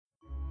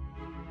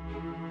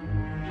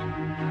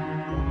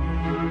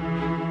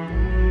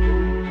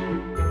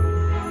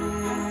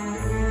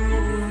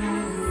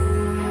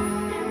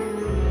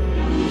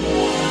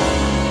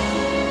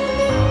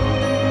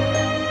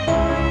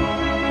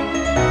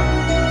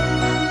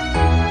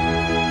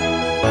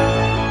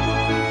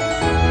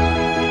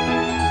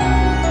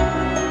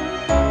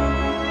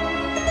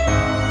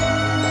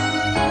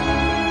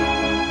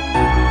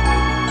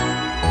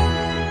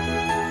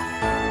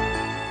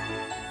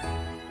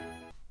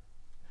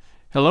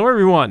Hello,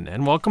 everyone,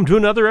 and welcome to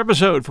another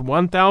episode from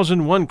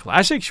 1001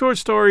 Classic Short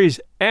Stories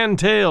and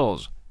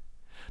Tales.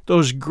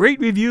 Those great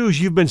reviews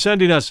you've been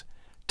sending us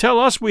tell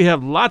us we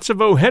have lots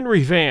of O.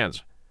 Henry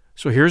fans.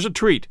 So here's a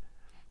treat.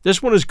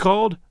 This one is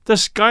called The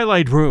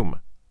Skylight Room.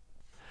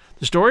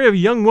 The story of a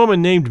young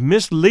woman named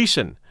Miss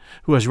Leeson,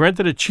 who has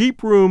rented a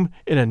cheap room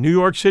in a New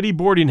York City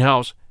boarding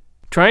house,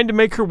 trying to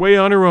make her way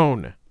on her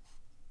own.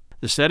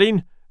 The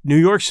setting, New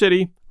York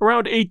City,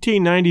 around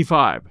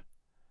 1895.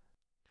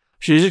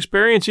 She's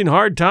experiencing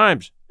hard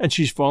times, and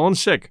she's fallen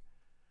sick.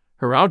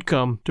 Her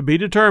outcome to be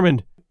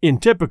determined in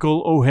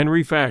typical O.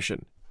 Henry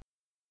fashion.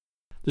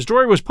 The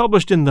story was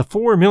published in The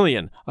 4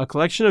 Million, a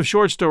collection of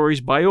short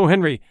stories by O.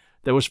 Henry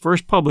that was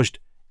first published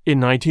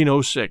in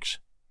 1906.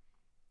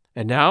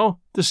 And now,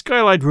 The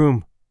Skylight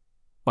Room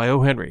by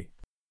O. Henry.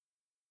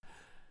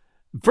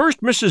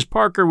 First, Mrs.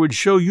 Parker would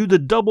show you the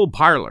double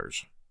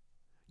parlors.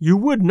 You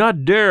would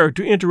not dare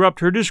to interrupt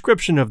her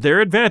description of their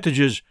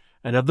advantages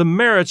and of the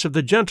merits of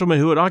the gentleman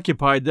who had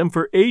occupied them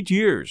for 8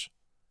 years.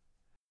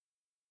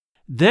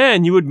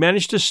 Then you would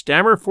manage to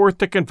stammer forth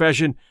the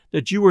confession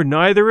that you were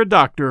neither a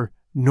doctor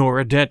nor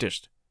a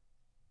dentist.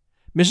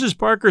 Mrs.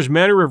 Parker's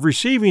manner of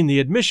receiving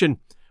the admission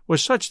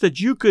was such that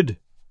you could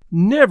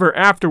never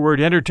afterward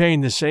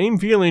entertain the same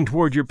feeling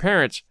toward your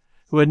parents,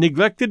 who had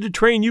neglected to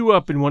train you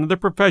up in one of the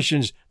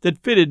professions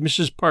that fitted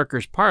Mrs.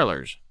 Parker's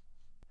parlors.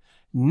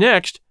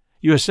 Next,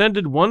 you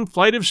ascended one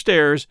flight of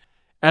stairs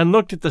and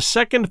looked at the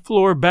second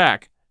floor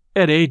back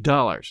at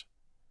 $8.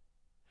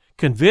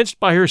 Convinced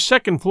by her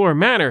second-floor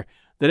manner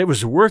that it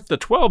was worth the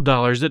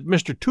 $12 that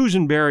Mr.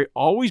 Toosenberry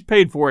always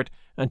paid for it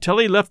until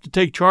he left to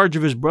take charge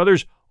of his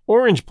brother's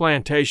orange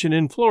plantation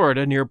in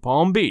Florida near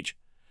Palm Beach,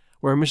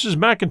 where Mrs.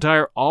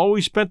 McIntyre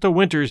always spent the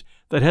winters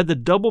that had the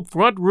double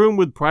front room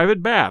with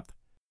private bath,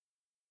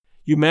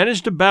 you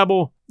managed to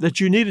babble that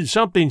you needed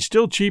something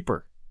still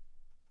cheaper.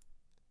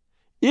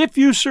 If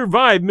you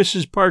survived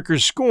Mrs.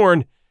 Parker's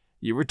scorn,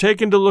 you were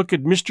taken to look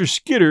at Mr.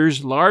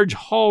 Skidder's large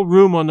hall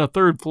room on the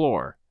third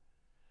floor.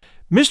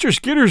 Mr.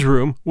 Skidder's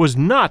room was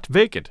not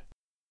vacant.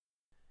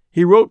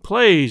 He wrote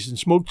plays and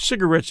smoked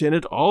cigarettes in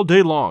it all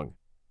day long.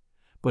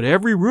 But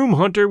every room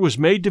hunter was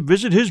made to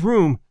visit his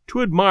room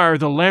to admire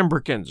the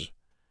lambrequins.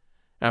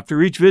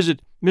 After each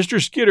visit,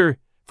 Mr. Skidder,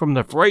 from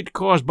the fright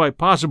caused by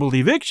possible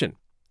eviction,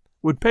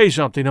 would pay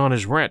something on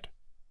his rent.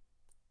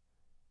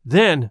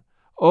 Then,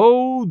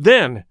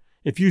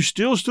 if you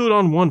still stood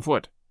on one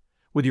foot,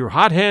 with your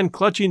hot hand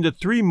clutching the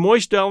 3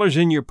 moist dollars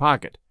in your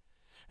pocket,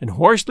 and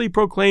hoarsely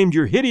proclaimed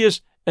your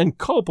hideous and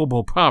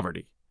culpable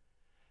poverty,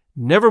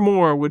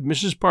 nevermore would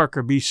Mrs.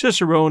 Parker be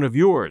cicerone of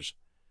yours.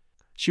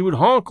 She would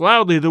honk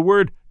loudly the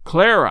word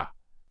Clara.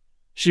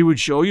 She would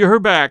show you her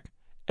back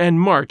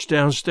and march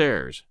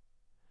downstairs.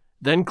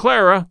 Then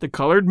Clara, the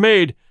colored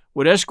maid,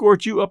 would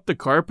escort you up the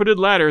carpeted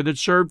ladder that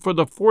served for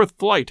the 4th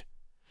flight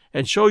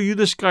and show you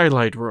the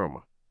Skylight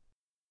Room.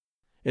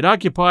 It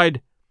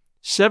occupied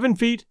 7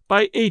 feet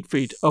by 8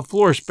 feet of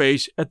floor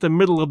space at the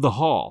middle of the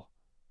hall.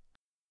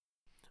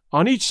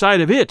 On each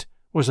side of it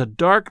was a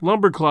dark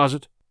lumber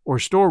closet or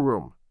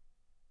storeroom.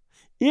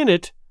 In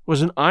it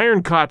was an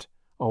iron cot,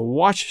 a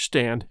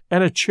washstand,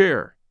 and a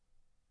chair.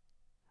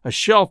 A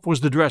shelf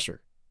was the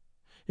dresser.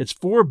 Its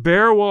 4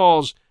 bare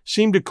walls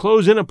seemed to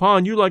close in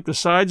upon you like the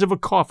sides of a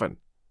coffin.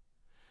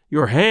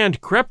 Your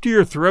hand crept to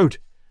your throat.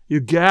 You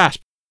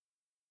gasped.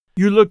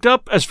 You looked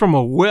up as from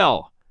a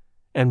well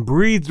and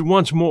breathed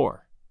once more.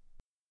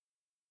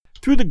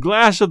 Through the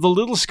glass of the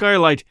little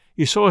skylight,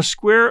 you saw a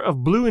square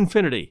of blue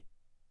infinity.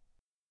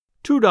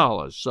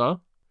 $2, sir,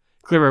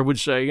 Clara would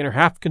say in her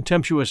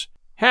half-contemptuous,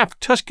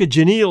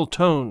 half-Tuscageneal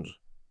tones.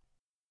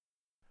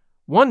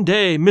 One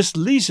day, Miss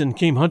Leeson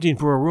came hunting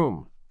for a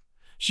room.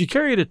 She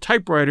carried a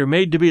typewriter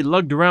made to be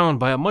lugged around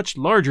by a much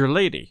larger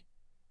lady.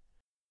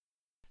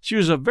 She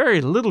was a very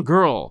little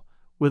girl,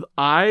 with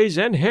eyes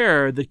and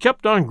hair that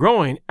kept on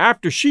growing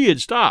after she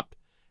had stopped,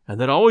 and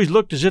that always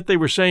looked as if they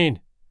were saying,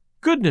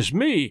 "Goodness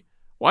me!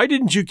 Why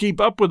didn't you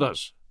keep up with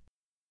us?"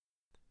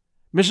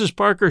 Mrs.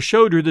 Parker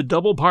showed her the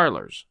double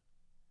parlors.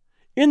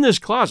 In this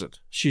closet,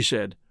 she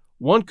said,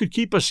 one could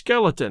keep a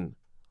skeleton,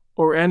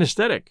 or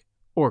anesthetic,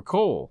 or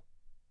coal.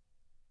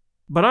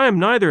 "But I am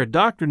neither a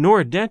doctor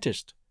nor a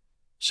dentist,"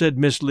 said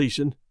Miss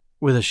Leeson,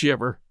 with a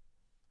shiver.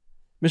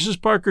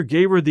 Mrs. Parker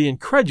gave her the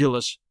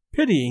incredulous,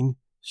 pitying,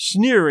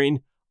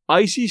 sneering,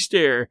 icy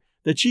stare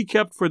that she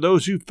kept for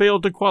those who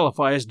failed to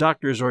qualify as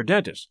doctors or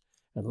dentists,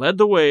 and led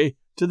the way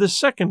to the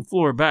 2nd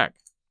floor back.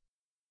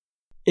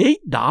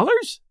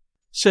 $8?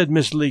 Said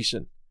Miss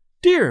Leeson.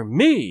 "Dear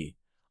me!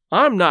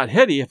 I'm not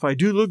Hetty if I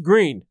do look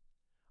green.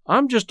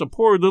 I'm just a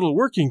poor little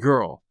working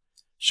girl.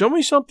 Show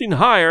me something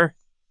higher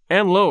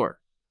and lower."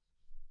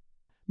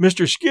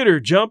 Mr. Skidder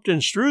jumped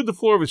and strewed the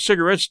floor with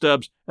cigarette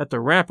stubs at the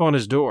rap on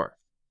his door.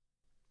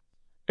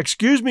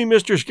 "Excuse me,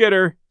 Mr.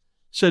 Skidder,"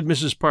 said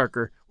Mrs.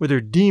 Parker, with her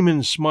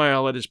demon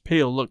smile at his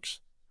pale looks.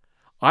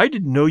 "I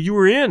didn't know you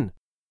were in.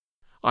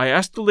 I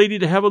asked the lady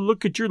to have a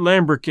look at your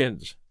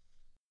lambrequins."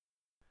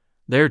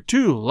 "They're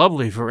too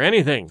lovely for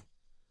anything,"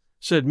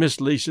 said Miss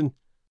Leeson.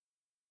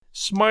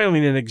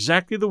 smiling in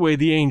exactly the way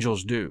the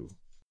angels do.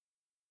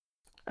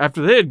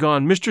 After they had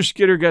gone, Mr.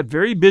 Skidder got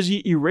very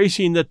busy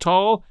erasing the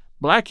tall,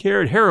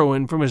 black-haired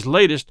heroine from his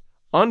latest,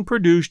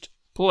 unproduced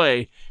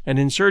play and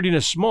inserting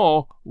a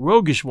small,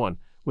 roguish one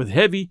with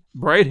heavy,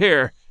 bright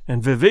hair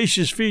and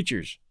vivacious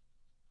features.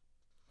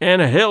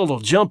 "And a hell'll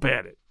jump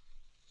at it,"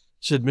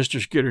 said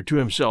Mr. Skidder to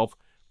himself,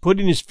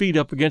 putting his feet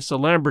up against the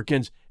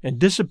lambrequins and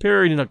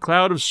disappearing in a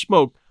cloud of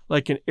smoke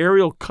like an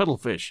aerial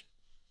cuttlefish.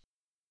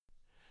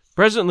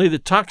 Presently the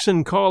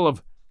tocsin call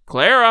of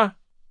 "Clara"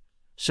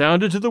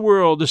 sounded to the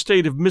world the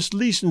state of Miss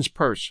Leeson's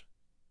purse.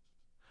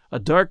 A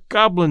dark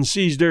goblin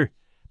seized her,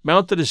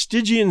 mounted a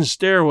Stygian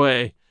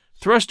stairway,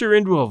 thrust her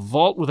into a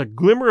vault with a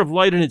glimmer of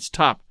light on its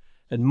top,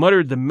 and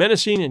muttered the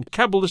menacing and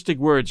cabalistic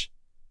words,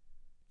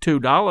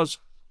 $2.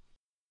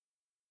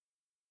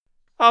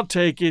 "I'll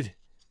take it,"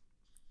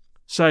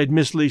 sighed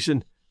Miss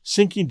Leeson,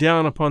 sinking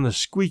down upon the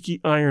squeaky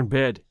iron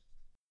bed.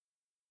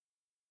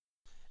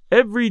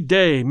 Every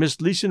day Miss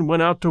Leeson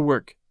went out to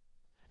work.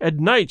 At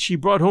night she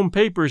brought home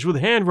papers with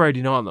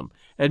handwriting on them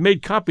and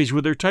made copies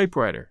with her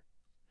typewriter.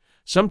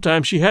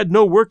 Sometimes she had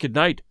no work at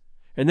night,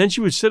 and then she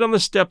would sit on the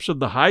steps of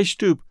the high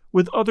stoop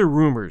with other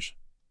roomers.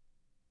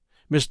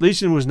 Miss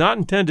Leeson was not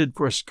intended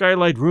for a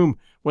skylight room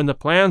when the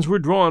plans were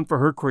drawn for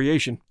her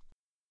creation.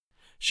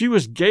 She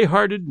was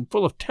gay-hearted and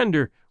full of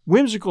tender,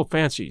 whimsical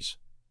fancies.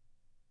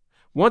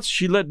 Once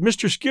she let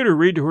Mr. Skidder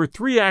read to her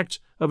 3 acts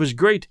of his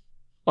great,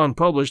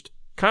 unpublished,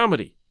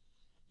 comedy,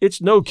 It's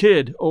No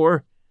Kid,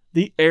 or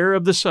The Heir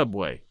of the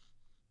Subway.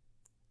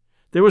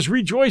 There was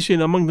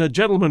rejoicing among the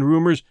gentlemen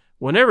roomers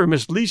whenever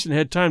Miss Leeson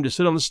had time to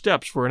sit on the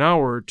steps for an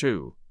hour or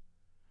two.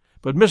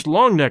 But Miss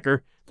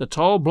Longnecker, the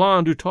tall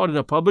blonde who taught in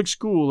a public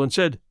school and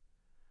said,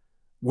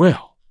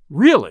 "Well,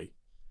 really,"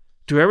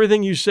 to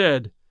everything you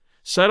said,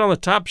 sat on the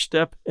top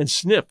step and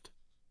sniffed.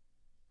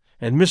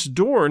 And Miss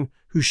Dorn,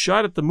 who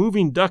shot at the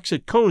moving ducks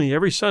at Coney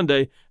every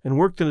Sunday and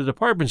worked in a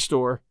department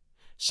store,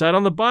 sat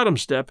on the bottom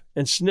step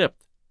and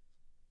sniffed.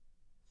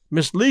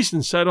 Miss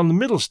Leeson sat on the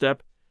middle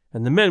step,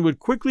 and the men would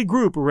quickly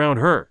group around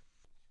her,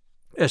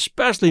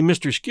 especially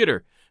Mr.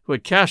 Skidder, who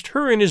had cast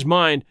her in his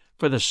mind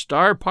for the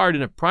star part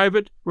in a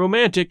private,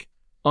 romantic,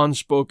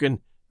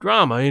 unspoken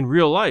drama in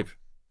real life,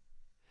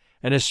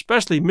 and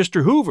especially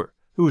Mr. Hoover,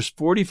 who was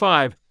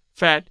 45,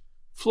 fat,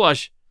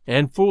 flush,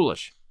 and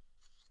foolish,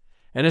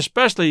 and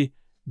especially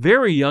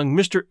very young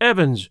Mr.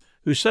 Evans,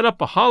 who set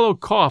up a hollow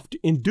cough to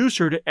induce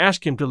her to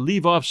ask him to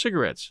leave off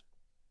cigarettes.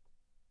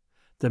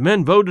 The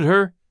men voted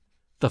her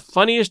the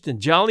funniest and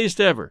jolliest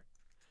ever,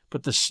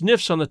 but the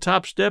sniffs on the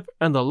top step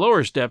and the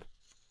lower step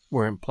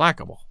were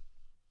implacable.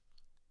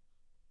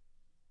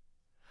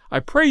 I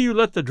pray you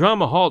let the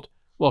drama halt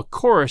while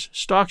Chorus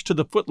stalks to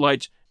the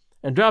footlights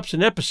and drops an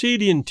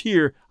Epicedian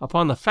tear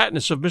upon the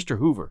fatness of Mr.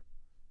 Hoover.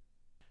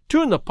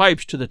 Tune the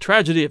pipes to the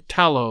tragedy of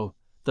tallow,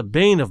 the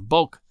bane of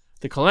bulk,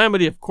 the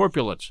calamity of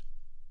corpulence.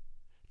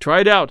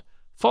 Tried out,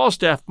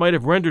 Falstaff might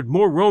have rendered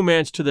more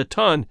romance to the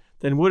ton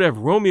than would have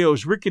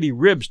Romeo's rickety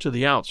ribs to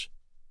the ounce.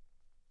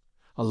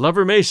 A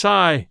lover may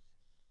sigh,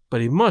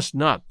 but he must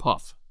not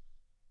puff.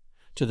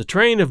 To the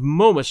train of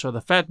Momus are the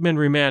fat men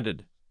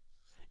remanded.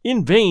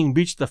 In vain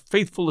beats the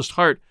faithfulest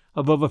heart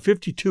above a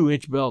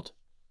 52-inch belt.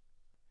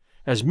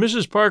 As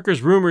Mrs.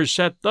 Parker's roomers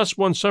sat thus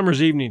one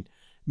summer's evening,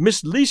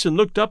 Miss Leeson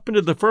looked up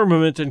into the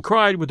firmament and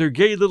cried with her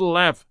gay little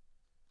laugh,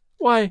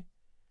 "Why,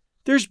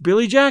 there's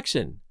Billy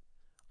Jackson!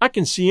 I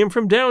can see him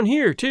from down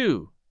here,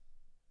 too."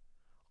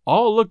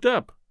 All looked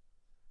up,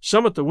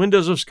 some at the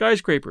windows of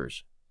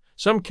skyscrapers,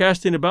 some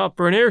casting about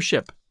for an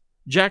airship,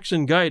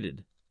 Jackson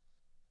guided.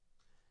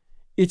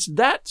 "It's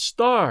that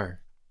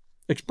star,"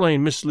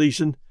 explained Miss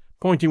Leeson,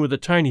 pointing with a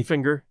tiny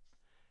finger.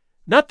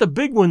 "Not the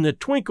big one that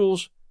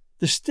twinkles,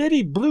 the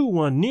steady blue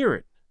one near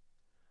it.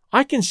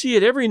 I can see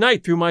it every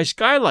night through my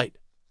skylight.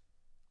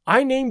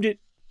 I named it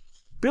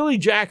Billy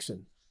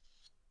Jackson."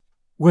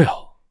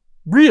 "Well,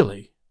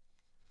 really,"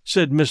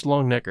 said Miss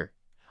Longnecker,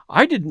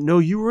 "I didn't know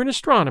you were an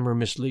astronomer,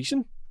 Miss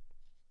Leeson."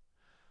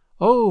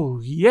 "Oh,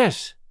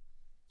 yes,"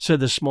 said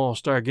the small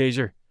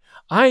stargazer.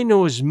 "I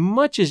know as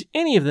much as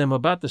any of them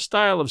about the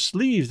style of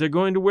sleeves they're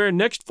going to wear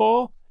next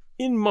fall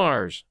in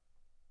Mars."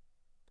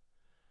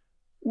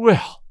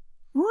 "Well,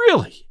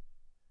 really,"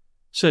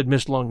 said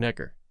Miss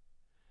Longnecker.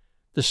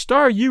 "The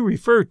star you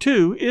refer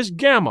to is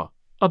Gamma,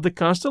 of the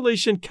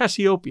constellation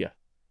Cassiopeia.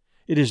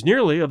 It is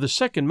nearly of the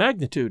 2nd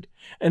magnitude,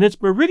 and its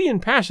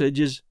meridian passage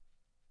is—"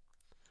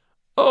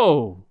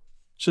 "Oh,"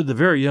 said the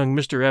very young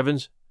Mr.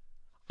 Evans,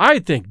 "I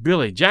think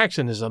Billy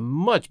Jackson is a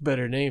much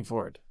better name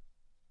for it."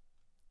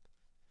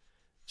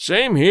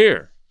 "Same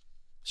here,"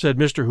 said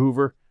Mr.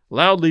 Hoover,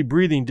 loudly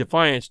breathing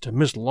defiance to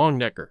Miss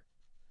Longnecker.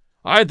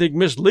 "I think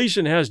Miss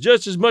Leeson has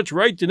just as much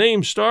right to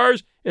name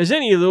stars as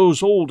any of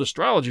those old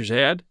astrologers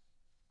had."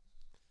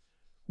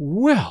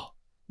 "Well,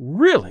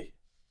 really,"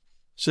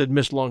 said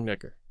Miss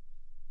Longnecker.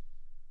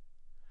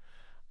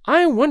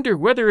 "I wonder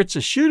whether it's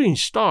a shooting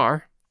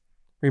star,"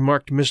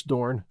 remarked Miss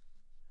Dorn.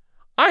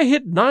 "I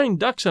hit 9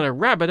 ducks and a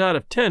rabbit out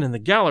of 10 in the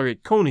gallery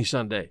at Coney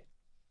Sunday."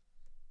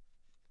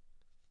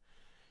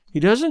 "He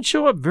doesn't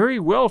show up very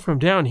well from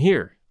down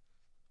here,"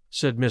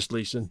 said Miss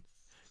Leeson.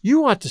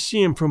 "You ought to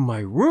see him from my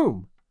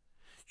room.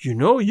 You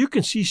know you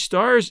can see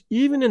stars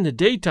even in the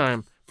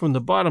daytime from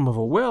the bottom of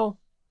a well.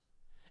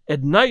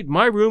 At night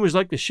my room is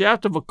like the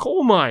shaft of a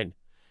coal mine,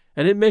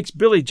 and it makes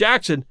Billy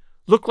Jackson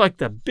look like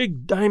the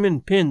big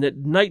diamond pin that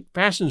Night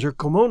fastens her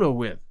kimono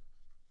with."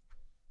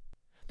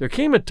 There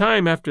came a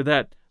time after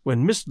that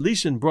when Miss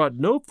Leeson brought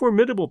no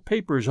formidable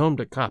papers home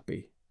to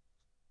copy.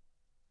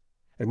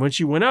 And when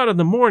she went out in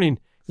the morning,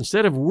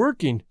 instead of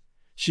working,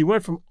 she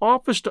went from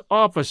office to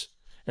office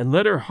and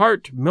let her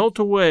heart melt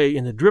away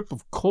in the drip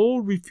of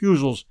cold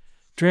refusals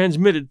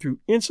transmitted through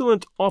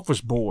insolent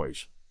office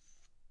boys.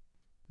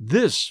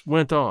 This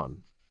went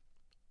on.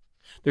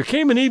 There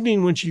came an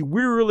evening when she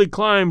wearily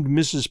climbed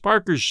Mrs.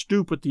 Parker's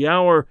stoop at the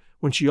hour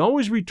when she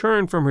always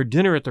returned from her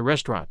dinner at the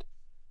restaurant.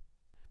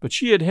 But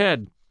she had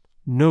had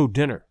no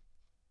dinner.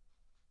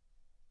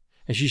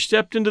 As she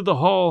stepped into the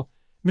hall,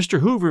 Mr.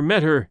 Hoover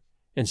met her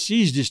and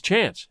seized his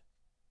chance.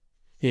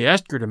 He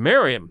asked her to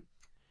marry him,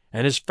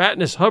 and his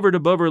fatness hovered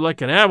above her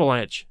like an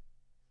avalanche.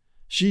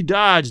 She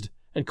dodged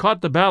and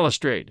caught the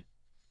balustrade.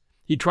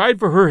 He tried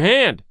for her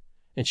hand,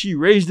 and she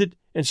raised it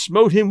and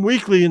smote him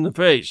weakly in the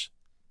face.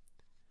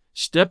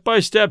 Step by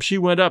step she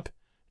went up,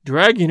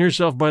 dragging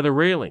herself by the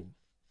railing.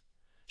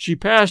 She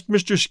passed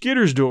Mr.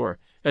 Skidder's door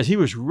as he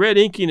was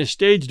red-inking a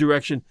stage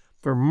direction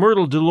for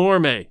Myrtle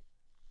Delorme.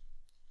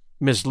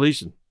 Miss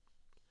Leeson,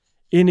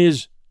 in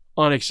his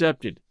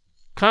unaccepted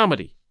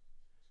comedy,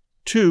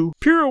 to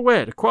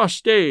pirouette across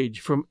stage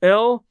from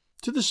L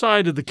to the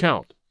side of the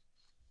Count.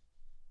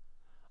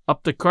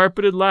 Up the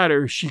carpeted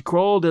ladder she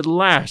crawled at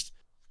last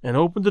and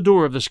opened the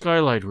door of the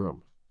skylight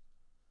room.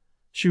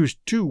 She was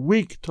too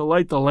weak to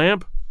light the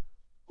lamp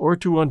or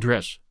to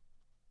undress.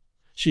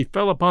 She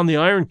fell upon the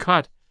iron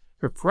cot,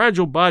 her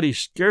fragile body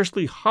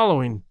scarcely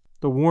hollowing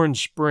the worn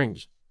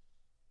springs.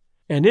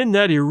 And in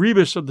that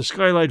Erebus of the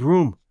skylight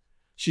room,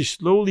 she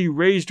slowly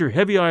raised her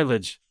heavy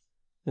eyelids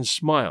and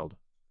smiled.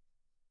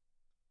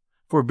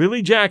 For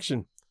Billy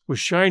Jackson was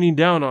shining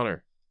down on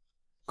her,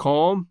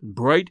 calm and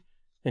bright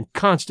and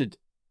constant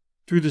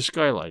through the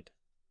skylight.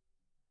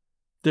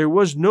 There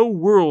was no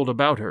world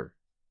about her.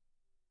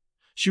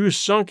 She was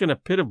sunk in a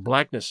pit of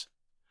blackness,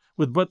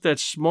 with but that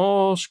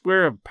small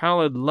square of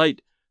pallid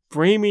light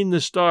framing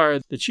the star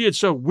that she had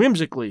so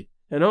whimsically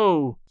and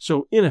oh,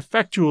 so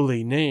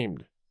ineffectually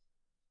named.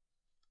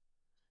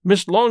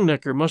 Miss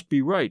Longnecker must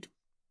be right.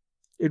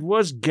 It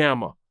was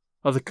Gamma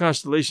of the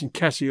constellation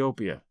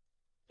Cassiopeia,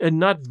 and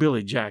not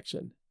Billy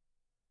Jackson.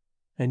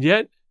 And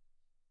yet,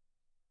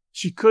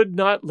 she could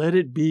not let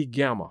it be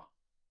Gamma.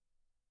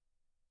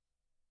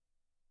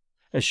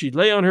 As she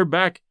lay on her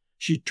back,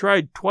 she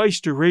tried twice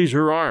to raise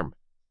her arm.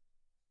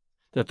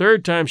 The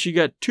third time she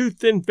got two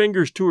thin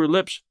fingers to her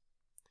lips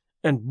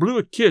and blew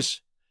a kiss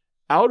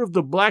out of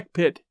the black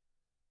pit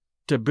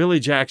to Billy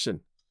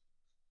Jackson.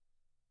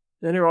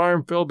 Then her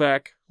arm fell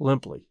back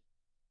limply.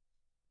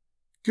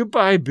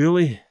 "Goodbye,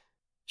 Billy,"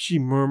 she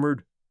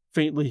murmured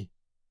faintly.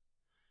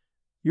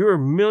 "You're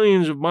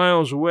millions of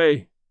miles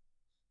away,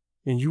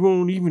 and you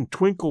won't even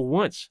twinkle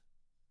once.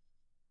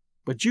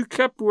 But you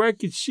kept where I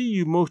could see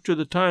you most of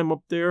the time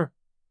up there,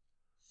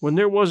 when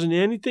there wasn't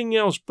anything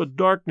else but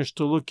darkness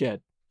to look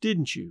at,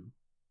 didn't you?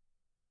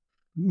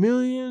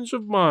 Millions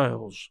of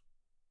miles.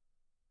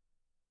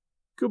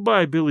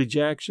 Goodbye, Billy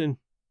Jackson."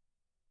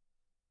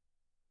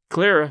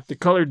 Clara, the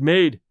colored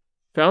maid,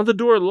 found the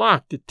door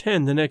locked at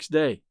 10 the next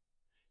day,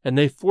 and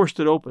they forced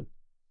it open.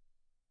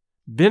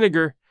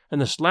 Vinegar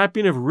and the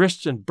slapping of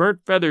wrists and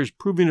burnt feathers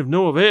proving of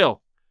no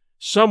avail,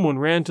 someone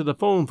ran to the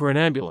phone for an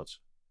ambulance.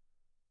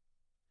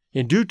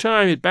 In due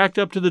time it backed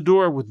up to the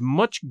door with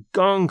much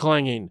gong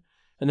clanging,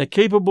 and the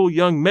capable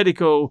young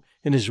medico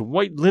in his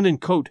white linen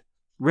coat,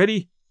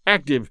 ready,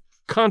 active,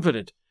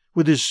 confident,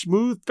 with his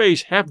smooth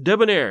face half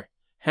debonair,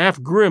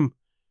 half grim,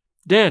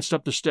 danced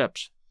up the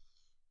steps.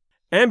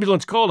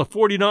 "Ambulance call to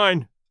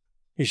 49,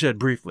 he said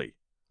briefly.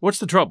 "What's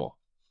the trouble?"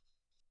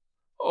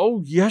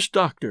 "Oh, yes,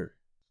 doctor,"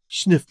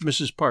 sniffed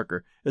Mrs.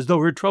 Parker, as though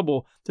her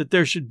trouble that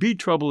there should be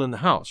trouble in the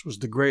house was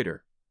the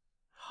greater.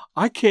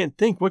 "I can't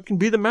think what can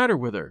be the matter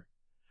with her.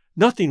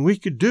 Nothing we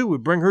could do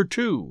would bring her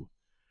to.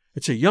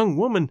 It's a young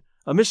woman,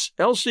 a Miss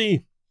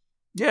Elsie...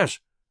 Yes,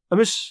 a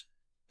Miss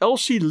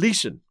Elsie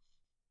Leeson.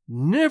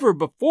 Never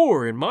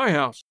before in my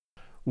house."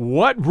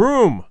 "What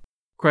room?"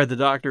 cried the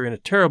doctor in a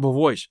terrible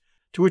voice,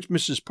 to which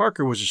Mrs.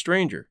 Parker was a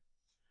stranger.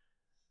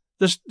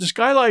 The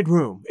skylight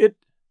room. It..."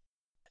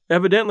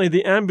 Evidently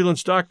the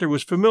ambulance doctor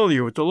was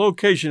familiar with the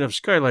location of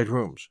skylight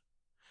rooms.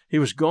 He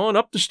was gone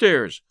up the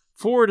stairs,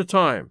 4 at a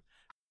time.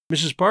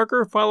 Mrs.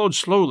 Parker followed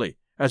slowly,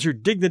 as her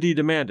dignity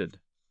demanded.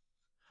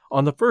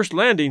 On the first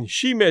landing,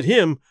 she met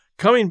him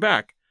coming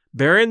back,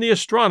 bearing the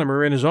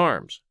astronomer in his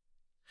arms.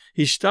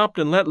 He stopped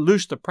and let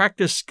loose the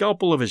practiced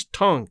scalpel of his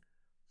tongue,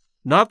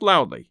 not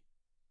loudly.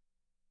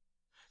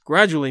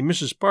 Gradually,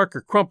 Mrs.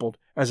 Parker crumpled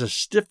as a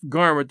stiff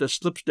garment that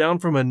slips down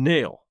from a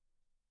nail.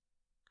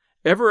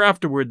 Ever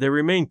afterward there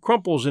remained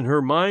crumples in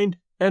her mind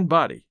and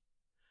body.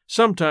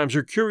 Sometimes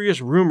her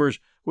curious rumors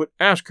would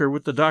ask her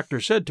what the doctor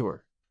said to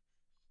her.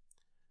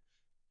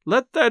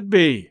 "Let that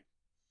be,"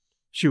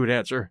 she would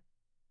answer.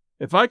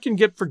 "If I can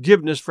get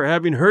forgiveness for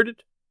having heard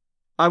it,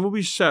 I will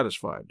be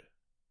satisfied."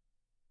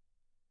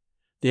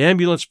 The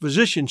ambulance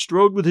physician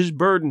strode with his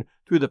burden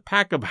through the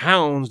pack of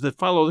hounds that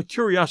follow the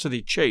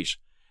curiosity chase,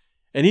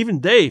 and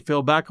even they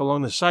fell back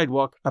along the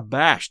sidewalk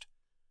abashed,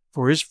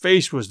 for his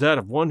face was that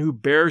of one who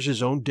bears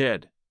his own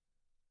dead.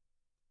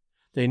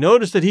 They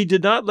noticed that he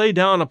did not lay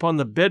down upon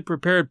the bed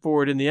prepared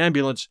for it in the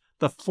ambulance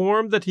the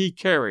form that he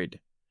carried,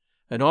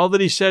 and all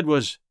that he said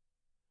was,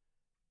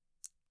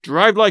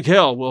 "Drive like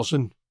hell,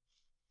 Wilson,"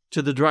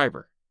 to the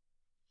driver.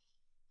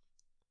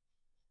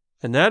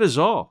 And that is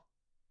all.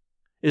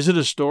 Is it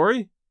a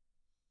story?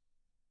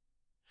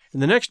 In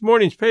the next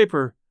morning's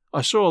paper,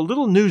 I saw a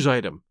little news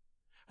item,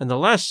 and the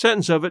last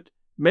sentence of it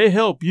may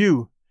help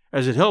you,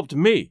 as it helped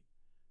me,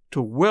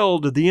 to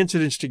weld the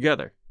incidents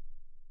together.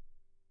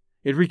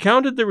 It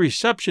recounted the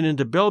reception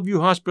into Bellevue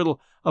Hospital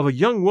of a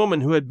young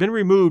woman who had been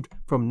removed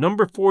from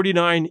number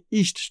 49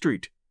 East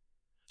Street,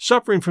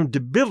 suffering from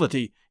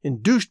debility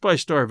induced by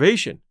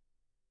starvation.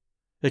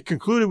 It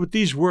concluded with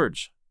these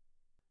words: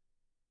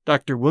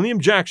 "Dr. William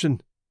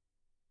Jackson,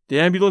 the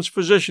ambulance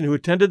physician who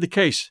attended the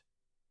case,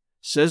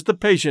 says the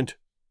patient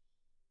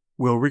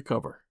will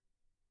recover."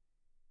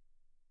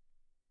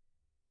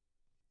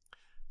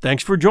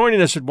 Thanks for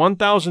joining us at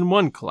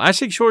 1001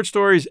 Classic Short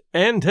Stories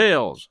and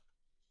Tales.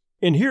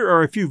 And here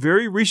are a few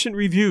very recent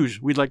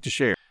reviews we'd like to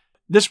share.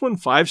 This one,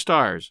 5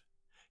 stars.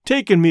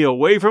 "Taking me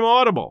away from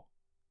Audible.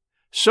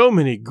 So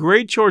many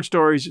great short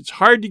stories, it's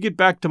hard to get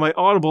back to my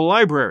Audible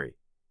library.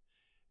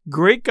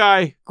 Great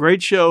guy,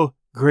 great show,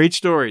 great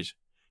stories.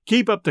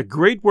 Keep up the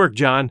great work,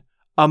 John.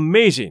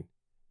 Amazing.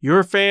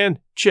 Your fan,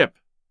 Chip.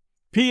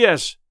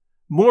 P.S.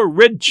 More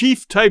Red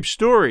Chief type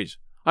stories.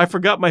 I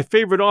forgot my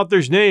favorite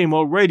author's name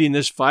while writing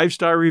this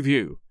 5-star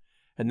review."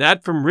 And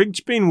that from Rigged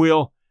Spin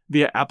Wheel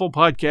via Apple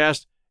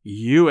Podcast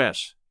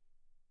US.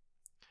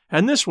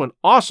 And this one,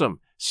 awesome.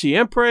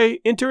 Siempre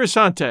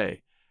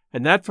Interessante.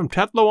 And that from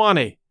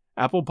Tatloane,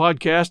 Apple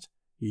Podcast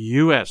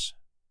US.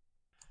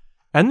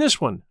 And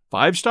this one,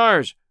 5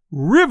 stars.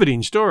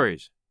 Riveting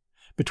stories.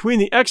 Between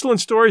the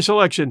excellent story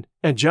selection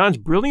and John's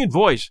brilliant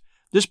voice,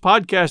 this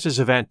podcast is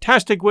a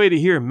fantastic way to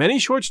hear many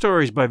short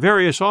stories by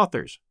various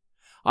authors.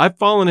 I've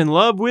fallen in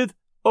love with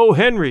O.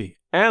 Henry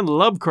and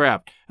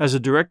Lovecraft as a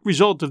direct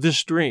result of this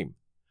stream.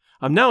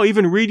 I'm now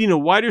even reading a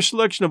wider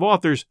selection of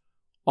authors,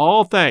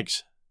 all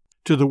thanks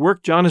to the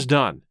work John has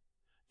done.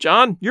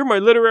 John, you're my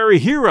literary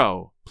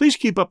hero. Please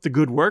keep up the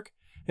good work,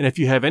 and if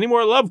you have any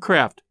more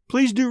Lovecraft,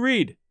 please do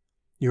read.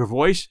 Your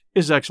voice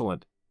is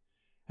excellent.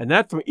 And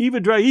that from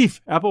Eva Draif,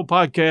 Apple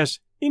Podcasts,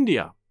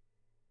 India.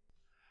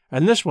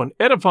 And this one,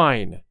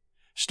 edifying.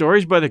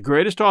 Stories by the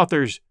greatest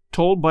authors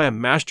told by a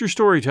master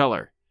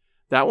storyteller.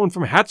 That one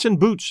from Hats and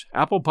Boots,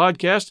 Apple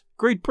Podcast,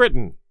 Great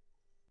Britain.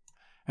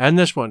 And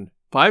this one,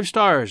 5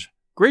 stars.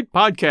 Great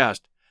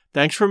podcast.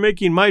 Thanks for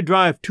making my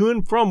drive to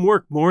and from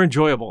work more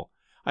enjoyable.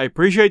 I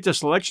appreciate the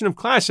selection of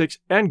classics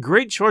and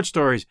great short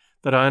stories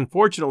that I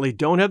unfortunately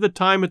don't have the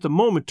time at the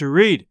moment to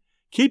read.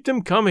 Keep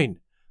them coming.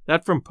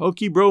 That from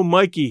Pokebro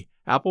Mikey,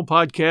 Apple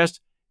Podcast,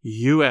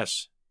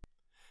 US.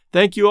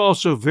 Thank you all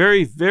so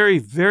very, very,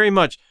 very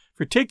much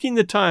for taking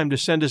the time to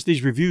send us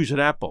these reviews at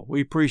Apple.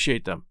 We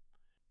appreciate them.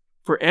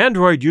 For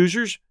Android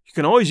users, you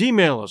can always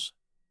email us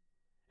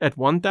at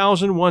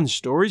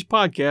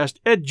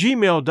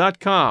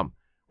 1001storiespodcast@gmail.com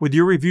with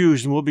your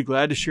reviews, and we'll be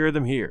glad to share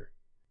them here.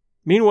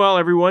 Meanwhile,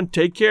 everyone,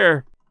 take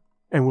care,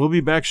 and we'll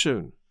be back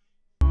soon.